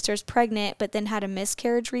younger sister's pregnant, but then had a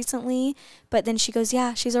miscarriage recently. But then she goes,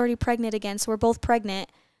 yeah, she's already pregnant again. So we're both pregnant.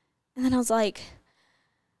 And then I was like,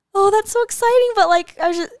 oh, that's so exciting. But like,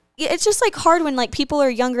 it's just like hard when like people are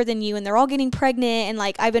younger than you and they're all getting pregnant, and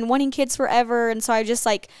like I've been wanting kids forever. And so I just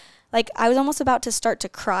like I was almost about to start to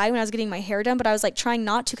cry when I was getting my hair done, but I was like trying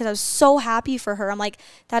not to because I was so happy for her. I'm like,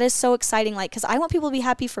 that is so exciting. Like, because I want people to be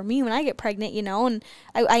happy for me when I get pregnant, you know, and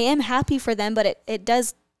I am happy for them, but it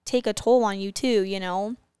does take a toll on you too, you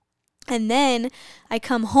know. And then I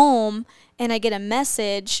come home and I get a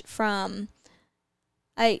message from,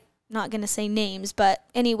 not going to say names, but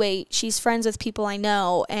anyway, she's friends with people I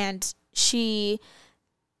know, and she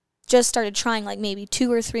just started trying like maybe 2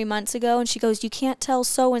 or 3 months ago, and she goes, you can't tell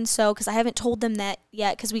so-and-so, because I haven't told them that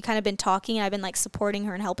yet, because we kind of been talking, and I've been like supporting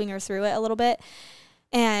her and helping her through it a little bit,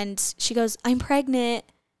 and she goes, I'm pregnant.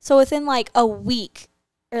 So within like a week,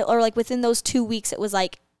 or like within those 2 weeks, it was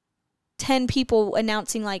like 10 people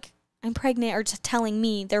announcing like, I'm pregnant, or telling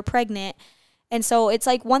me they're pregnant. And so it's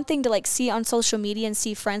like one thing to like see on social media and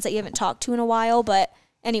see friends that you haven't talked to in a while. But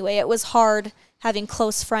anyway, it was hard having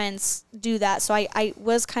close friends do that. So I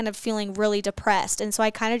was kind of feeling really depressed. And so I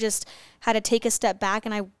kind of just had to take a step back,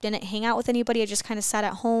 and I didn't hang out with anybody. I just kind of sat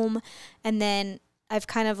at home. And then I've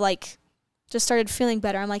kind of like just started feeling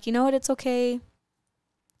better. I'm like, you know what? It's okay.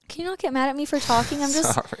 Can you not get mad at me for talking?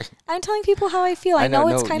 I'm telling people how I feel. I know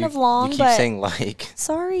it's kind of long, you keep but saying like.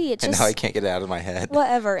 Sorry, it just. And now I can't get it out of my head.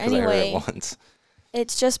 Whatever. Anyway, I heard it once.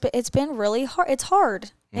 It's been really hard. It's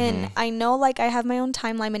hard, and I know like I have my own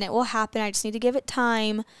timeline, and it will happen. I just need to give it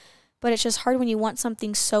time. But it's just hard when you want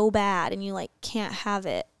something so bad and you like can't have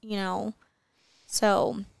it, you know.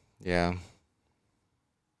 So. Yeah.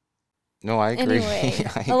 No, I agree. Anyway,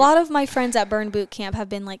 a lot of my friends at Burn Boot Camp have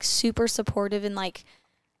been like super supportive and like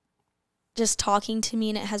just talking to me,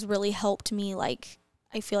 and it has really helped me like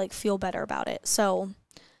I feel better about it. So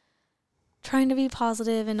trying to be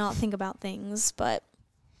positive and not think about things, but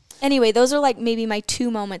anyway, those are like maybe my 2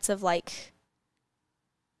 moments of like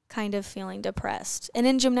kind of feeling depressed. And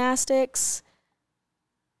in gymnastics,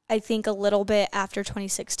 I think a little bit after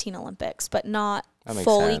 2016 Olympics, but not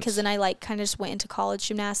fully, because then I like kind of just went into college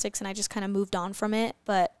gymnastics and I just kind of moved on from it.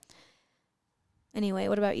 But anyway,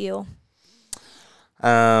 what about you?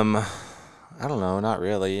 I don't know, not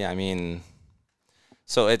really. I mean,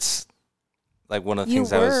 so it's like one of the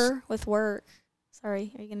things with work.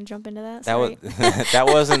 Sorry, are you gonna jump into that? That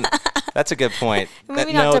wasn't. That's a good point.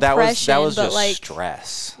 Maybe not depression, that was but just like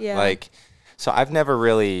stress. Yeah. Like, so I've never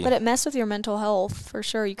really. But it messed with your mental health for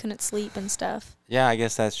sure. You couldn't sleep and stuff. Yeah, I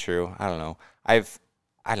guess that's true. I don't know. I've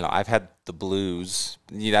had the blues.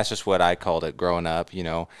 Yeah, that's just what I called it growing up. You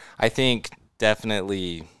know, I think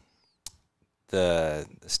definitely the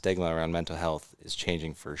stigma around mental health is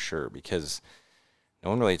changing for sure, because no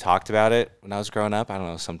one really talked about it when I was growing up. I don't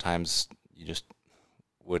know. Sometimes you just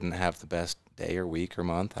wouldn't have the best day or week or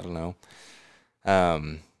month. I don't know.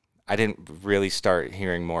 I didn't really start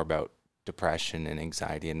hearing more about depression and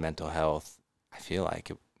anxiety and mental health. I feel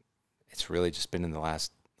like it's really just been in the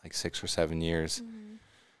last like 6 or 7 years.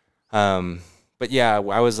 But yeah,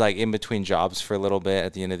 I was like in between jobs for a little bit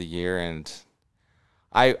at the end of the year, and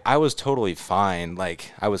I was totally fine.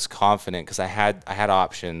 Like I was confident because I had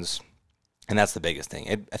options. And that's the biggest thing.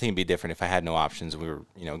 I think it'd be different if I had no options and we were,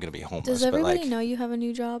 going to be homeless. Does everybody know you have a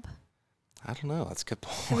new job? I don't know. That's a good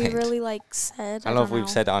point. Have we really said? I don't know if we've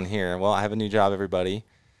said on here. Well, I have a new job, everybody.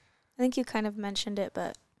 I think you kind of mentioned it,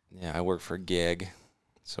 but. Yeah, I work for Gig.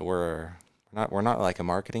 So we're not like a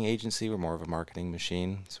marketing agency. We're more of a marketing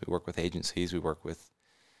machine. So we work with agencies. We work with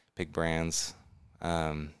big brands.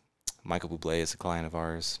 Michael Bublé is a client of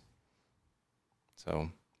ours. So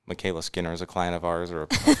Mykayla Skinner is a client of ours, or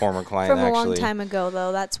a former client From actually. a long time ago,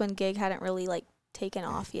 though. That's when Gig hadn't really taken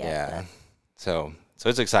off yet. Yeah. So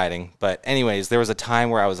it's exciting. But anyways, there was a time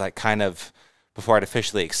where I was like kind of, before I'd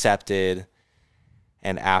officially accepted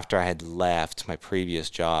and after I had left my previous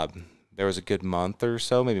job, there was a good month or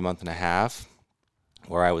so, maybe a month and a half,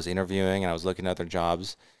 where I was interviewing and I was looking at other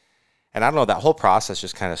jobs. And I don't know, that whole process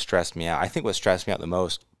just kind of stressed me out. I think what stressed me out the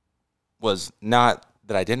most was not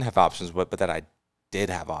that I didn't have options, but that I did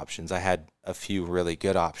have options. I had a few really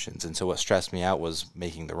good options. And so what stressed me out was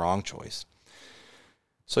making the wrong choice.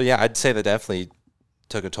 So yeah, I'd say that definitely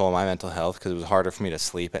took a toll on my mental health, because it was harder for me to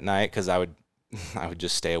sleep at night, because I would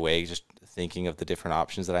just stay awake just thinking of the different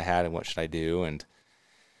options that I had and what should I do. And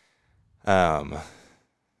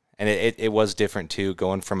it was different too,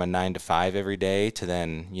 going from a 9 to 5 every day to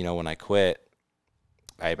then, when I quit,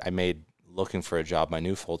 I made looking for a job my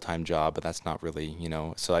new full-time job, but that's not really,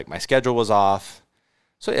 so like my schedule was off.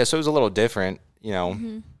 So yeah, so it was a little different,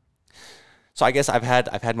 Mm-hmm. So I guess I've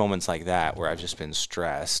had moments like that where I've just been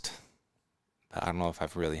stressed. But I don't know if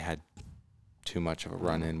I've really had too much of a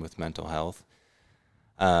run-in with mental health.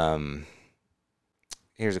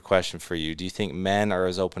 Here's a question for you. Do you think men are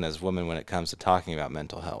as open as women when it comes to talking about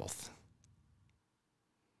mental health?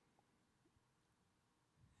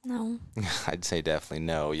 No. I'd say definitely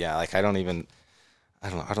no. Yeah, like I don't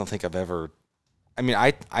think I've ever,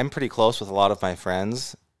 I'm pretty close with a lot of my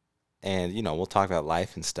friends, and we'll talk about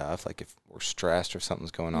life and stuff, like if we're stressed or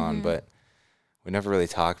something's going on, but we never really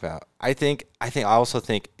talk about. I also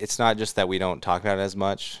think it's not just that we don't talk about it as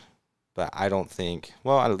much, but I don't think,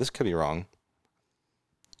 this could be wrong.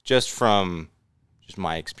 Just from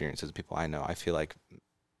my experiences, the people I know, I feel like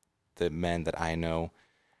the men that I know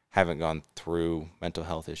haven't gone through mental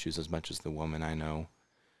health issues as much as the women I know.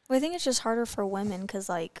 Well, I think it's just harder for women because,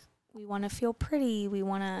 we want to feel pretty. We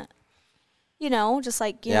want to,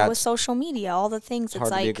 with social media, all the things. It's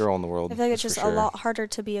hard to be a girl in the world. I feel like it's just a lot harder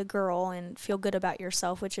to be a girl and feel good about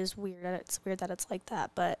yourself, which is weird. It's weird that it's like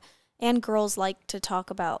that. And girls like to talk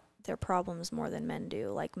about their problems more than men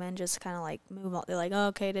do. Like, men just kind of, move on. They're like, oh,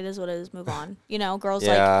 okay, it is what it is, move on. Girls,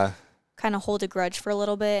 kind of hold a grudge for a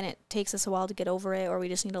little bit, and it takes us a while to get over it, or we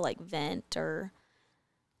just need to vent, or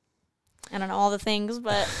I don't know, all the things,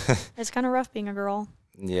 but it's kind of rough being a girl.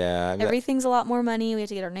 Yeah. Everything's a lot more money. We have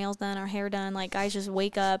to get our nails done, our hair done. Like, guys just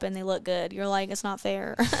wake up and they look good. You're like, it's not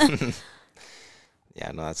fair.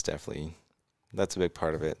 Yeah, no, that's a big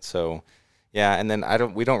part of it. So, yeah, and then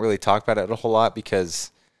we don't really talk about it a whole lot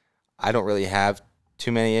because I don't really have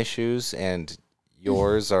too many issues, and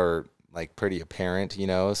yours are like pretty apparent, you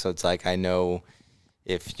know. So it's like I know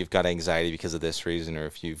if you've got anxiety because of this reason, or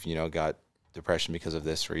if you've got depression because of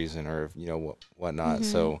this reason, or whatnot. Mm-hmm.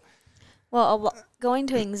 So, well, going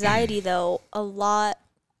to anxiety though, a lot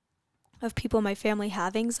of people in my family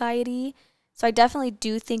have anxiety. So I definitely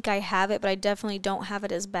do think I have it, but I definitely don't have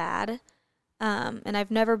it as bad. And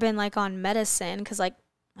I've never been like on medicine because like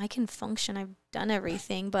I can function. I've done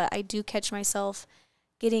everything, but I do catch myself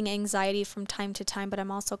getting anxiety from time to time. But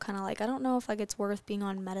I'm also kind of like, I don't know if like it's worth being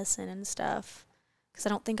on medicine and stuff because I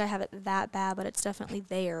don't think I have it that bad, but it's definitely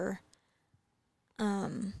there.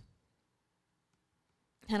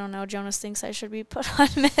 I don't know. Jonas thinks I should be put on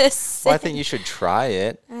medicine. well, I think you should try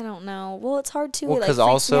it. I don't know. Well, it's hard too. Well, It like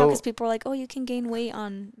freaks me out because people are like, "Oh, you can gain weight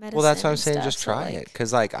on medicine." Well, that's what I'm and saying. stuff. Just So, try it,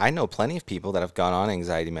 because like I know plenty of people that have gone on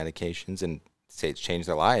anxiety medications and say it's changed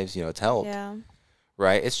their lives. It's helped. Yeah.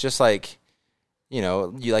 Right. It's just like, you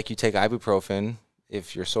take ibuprofen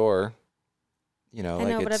if you're sore. I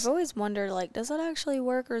know, but I've always wondered, like, does that actually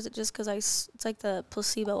work, or is it just because it's like the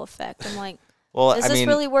placebo effect? I'm like, well, is this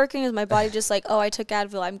really working? Is my body just like, oh, I took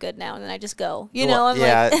Advil, I'm good now, and then I just go? I'm yeah,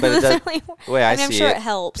 like, but it does, really, the way I I'm see sure it, it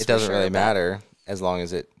helps. It doesn't for really sure, matter as long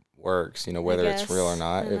as it works. Whether it's real or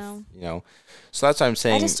not. So that's what I'm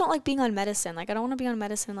saying. I just don't like being on medicine. Like, I don't want to be on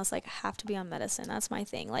medicine unless like I have to be on medicine. That's my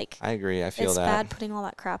thing. Like, I agree. I feel it's that bad putting all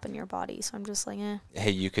that crap in your body. So I'm just like, eh.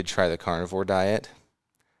 Hey, you could try the carnivore diet.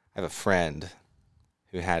 I have a friend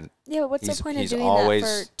who had. Yeah, but what's the point of doing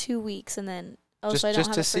that for 2 weeks and then so I don't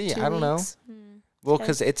have it for 2 weeks? I don't know. Well,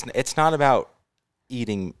 because it's not about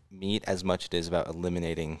eating meat as much as it is about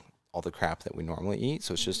eliminating all the crap that we normally eat.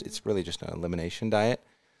 So it's really just an elimination diet.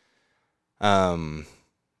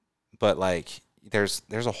 But like there's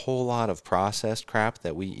a whole lot of processed crap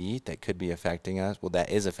that we eat that could be affecting us. Well,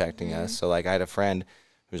 that is affecting us. So like I had a friend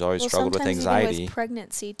who's always struggled with anxiety. Even with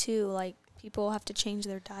pregnancy too, like people have to change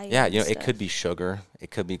their diet. Yeah, it could be sugar,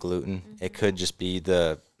 it could be gluten, it could just be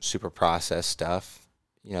the super processed stuff,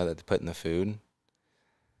 that they put in the food.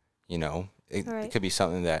 It could be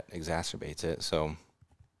something that exacerbates it. So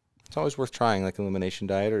it's always worth trying, like elimination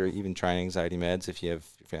diet, or even trying anxiety meds if your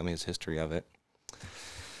family has history of it.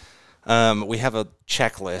 We have a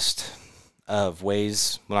checklist of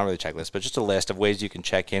ways, well, not really a checklist, but just a list of ways you can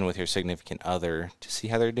check in with your significant other to see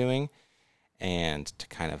how they're doing and to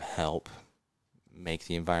kind of help make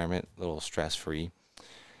the environment a little stress-free.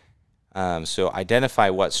 So identify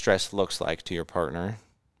what stress looks like to your partner.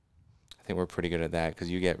 I think we're pretty good at that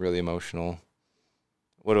because you get really emotional.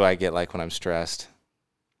 What do I get like when I'm stressed?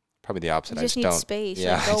 Probably the opposite. You just need space.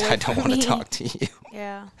 Yeah, I don't want to talk to you.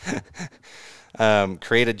 Yeah.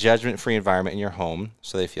 Create a judgment-free environment in your home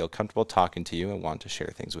so they feel comfortable talking to you and want to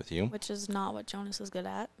share things with you. Which is not what Jonas is good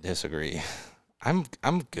at. Disagree. I'm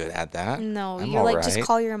good at that. No, I'm you're like, right. just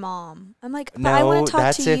call your mom. I'm like, but no, I want to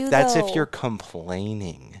talk to you, that's if you're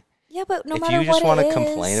complaining. Yeah, but no if matter what you just want to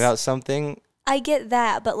complain about something. I get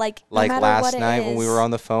that, but like no matter last what night when we were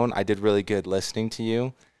on the phone, I did really good listening to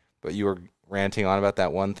you, but you were ranting on about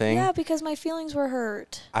that one thing. Yeah, because my feelings were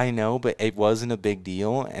hurt. I know, but it wasn't a big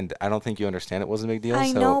deal, and I don't think you understand it wasn't a big deal.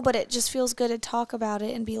 I know, but it just feels good to talk about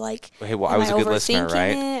it and be like, hey, well, I was a good listener,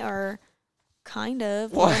 right? It, or kind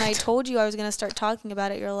of. What? When I told you I was going to start talking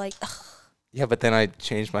about it, you're like, ugh. Yeah, but then I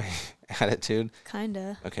changed my attitude. Kind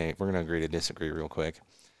of. Okay, we're going to agree to disagree real quick.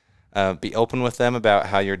 Be open with them about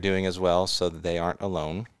how you're doing as well so that they aren't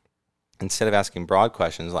alone. Instead of asking broad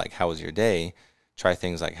questions like, how was your day? Try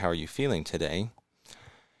things like, how are you feeling today?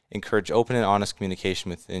 Encourage open and honest communication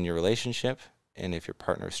within your relationship. And if your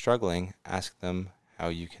partner is struggling, ask them how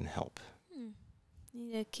you can help. You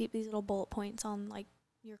need to keep these little bullet points on like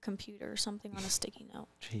your computer or something on a sticky note.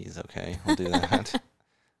 Jeez, okay, I'll do that.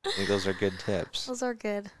 I think those are good tips. Those are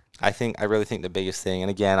good. I really think the biggest thing, and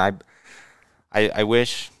again, I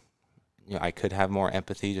wish I could have more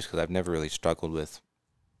empathy just because I've never really struggled with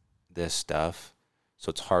this stuff.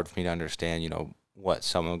 So it's hard for me to understand, what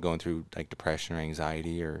someone going through like depression or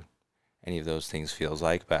anxiety or any of those things feels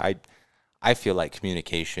like. But I feel like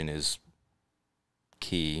communication is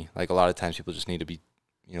key. Like a lot of times people just need to be,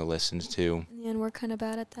 listened to. Yeah, and we're kind of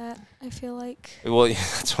bad at that, I feel like. Well, yeah,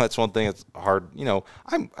 that's one thing that's hard.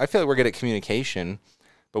 I feel like we're good at communication,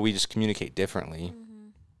 but we just communicate differently.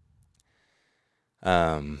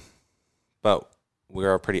 But we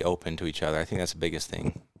are pretty open to each other. I think that's the biggest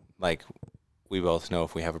thing. Like, we both know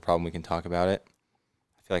if we have a problem, we can talk about it.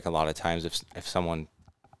 I feel like a lot of times if someone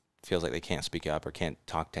feels like they can't speak up or can't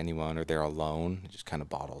talk to anyone or they're alone, it just kind of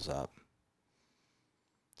bottles up.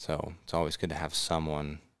 So it's always good to have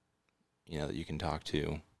someone, that you can talk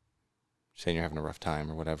to, saying you're having a rough time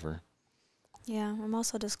or whatever. Yeah, I'm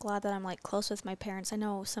also just glad that I'm like close with my parents. I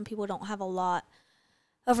know some people don't have a lot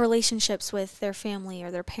of relationships with their family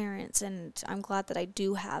or their parents, and I'm glad that I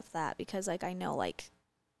do have that, because like I know like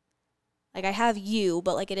I have you,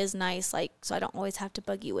 but like it is nice, like, so I don't always have to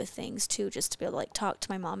bug you with things too, just to be able to like talk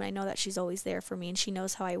to my mom, and I know that she's always there for me and she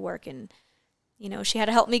knows how I work, and she had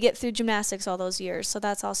to help me get through gymnastics all those years, so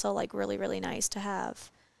that's also like really, really nice to have.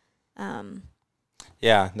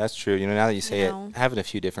 Yeah, that's true. Now that you say it, having a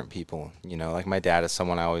few different people, like my dad is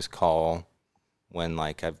someone I always call when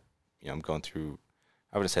like I'm going through,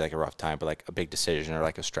 I wouldn't say like a rough time, but like a big decision or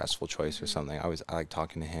like a stressful choice or something. I like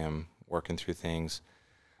talking to him, working through things.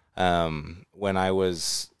 When I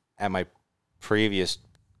was at my previous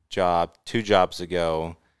job, 2 jobs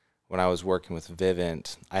ago, when I was working with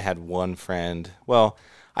Vivint, I had one friend. Well,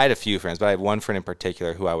 I had a few friends, but I had one friend in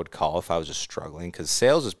particular who I would call if I was just struggling, because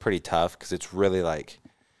sales is pretty tough, because it's really like,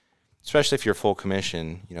 especially if you're full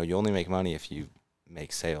commission, you only make money if you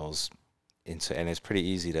make sales. And it's pretty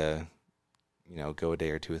easy to, go a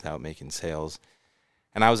day or 2 without making sales.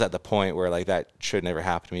 And I was at the point where like that should never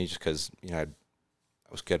happen to me, just because, I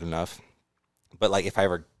was good enough. But like if I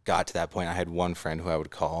ever got to that point, I had one friend who I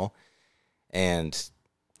would call, and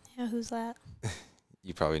yeah, who's that?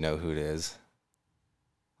 You probably know who it is.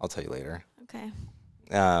 I'll tell you later. Okay.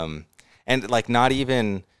 And like not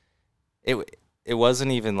even, it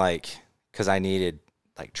wasn't even like because I needed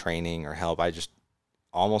like training or help. I just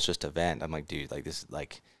almost just a vent. I'm like, dude, like this is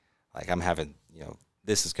like I'm having,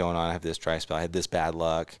 this is going on. I have this dry spell. I had this bad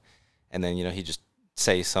luck. And then, he just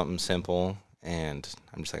say something simple, and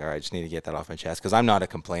I'm just like, all right, I just need to get that off my chest, because I'm not a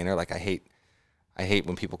complainer. Like I hate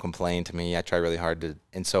when people complain to me. I try really hard to,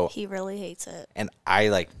 and so he really hates it. And I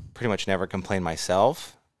like pretty much never complain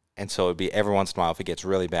myself. And so it'd be every once in a while, if it gets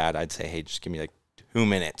really bad, I'd say, hey, just give me like 2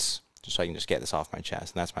 minutes just so I can just get this off my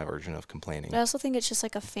chest. And that's my version of complaining. I also think it's just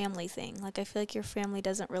like a family thing. Like I feel like your family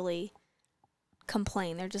doesn't really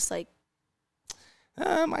complain. They're just like,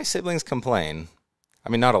 my siblings complain. I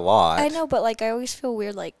mean, not a lot. I know, but like I always feel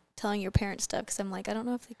weird like telling your parents stuff, because I'm like, I don't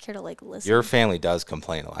know if they care to like listen. Your family does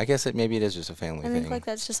complain. I guess maybe it is just a family thing. I think like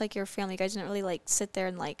that's just like your family. You guys didn't really like sit there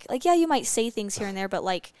and like yeah, you might say things here and there, but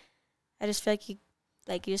like I just feel like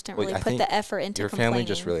you just didn't really put the effort into complaining. Your family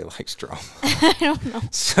just really likes drama. I don't know.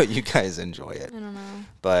 So you guys enjoy it. I don't know.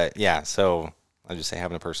 But yeah, so I'll just say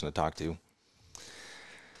having a person to talk to.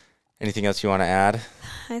 Anything else you want to add?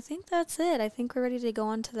 I think that's it. I think we're ready to go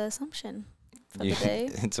on to the assumption for the day.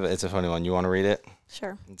 It's a funny one. You want to read it?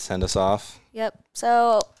 Sure. And send us off? Yep.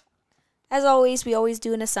 So, as always, we always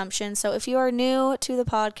do an assumption. So, if you are new to the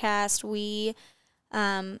podcast, we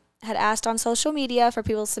had asked on social media for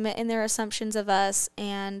people to submit in their assumptions of us,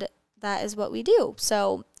 and that is what we do.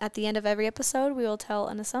 So, at the end of every episode, we will tell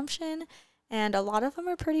an assumption, and a lot of them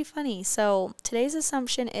are pretty funny. So, today's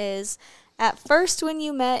assumption is, at first when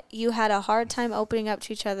you met, you had a hard time opening up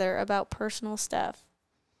to each other about personal stuff.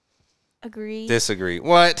 Agree? Disagree.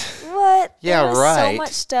 What? Yeah, there was right. So much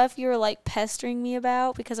stuff you were like pestering me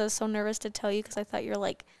about, because I was so nervous to tell you, because I thought you're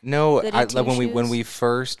like when we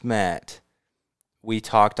first met, we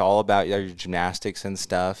talked all about your gymnastics and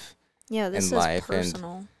stuff. Yeah, this is life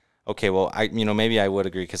personal. And, okay, well, maybe I would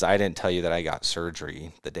agree, because I didn't tell you that I got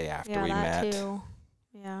surgery the day after we met. Too.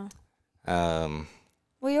 Yeah.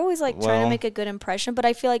 We always try to make a good impression, but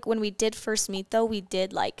I feel like when we did first meet, though, we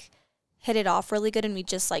did like hit it off really good, and we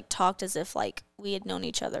just like talked as if like we had known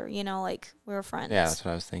each other, like we were friends. Yeah, that's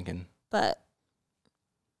what I was thinking. But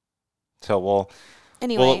so we'll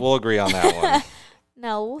agree on that one.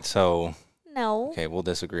 No. So no. Okay, we'll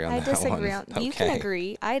disagree on that one. I disagree on. You can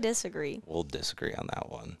agree. I disagree. We'll disagree on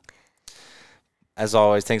that one. As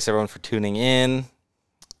always, thanks everyone for tuning in.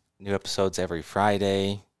 New episodes every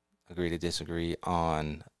Friday. Agree to disagree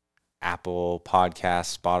on Apple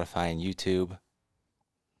Podcasts, Spotify, and YouTube.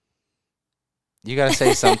 You got to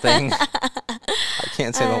say something. I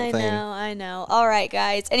can't say the whole thing. I know. All right,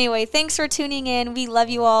 guys. Anyway, thanks for tuning in. We love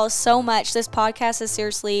you all so much. This podcast has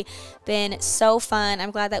seriously been so fun.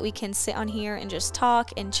 I'm glad that we can sit on here and just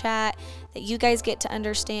talk and chat, that you guys get to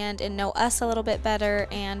understand and know us a little bit better,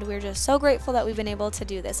 and we're just so grateful that we've been able to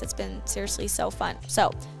do this. It's been seriously so fun. So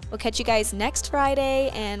we'll catch you guys next Friday,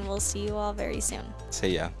 and we'll see you all very soon.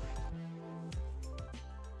 See ya.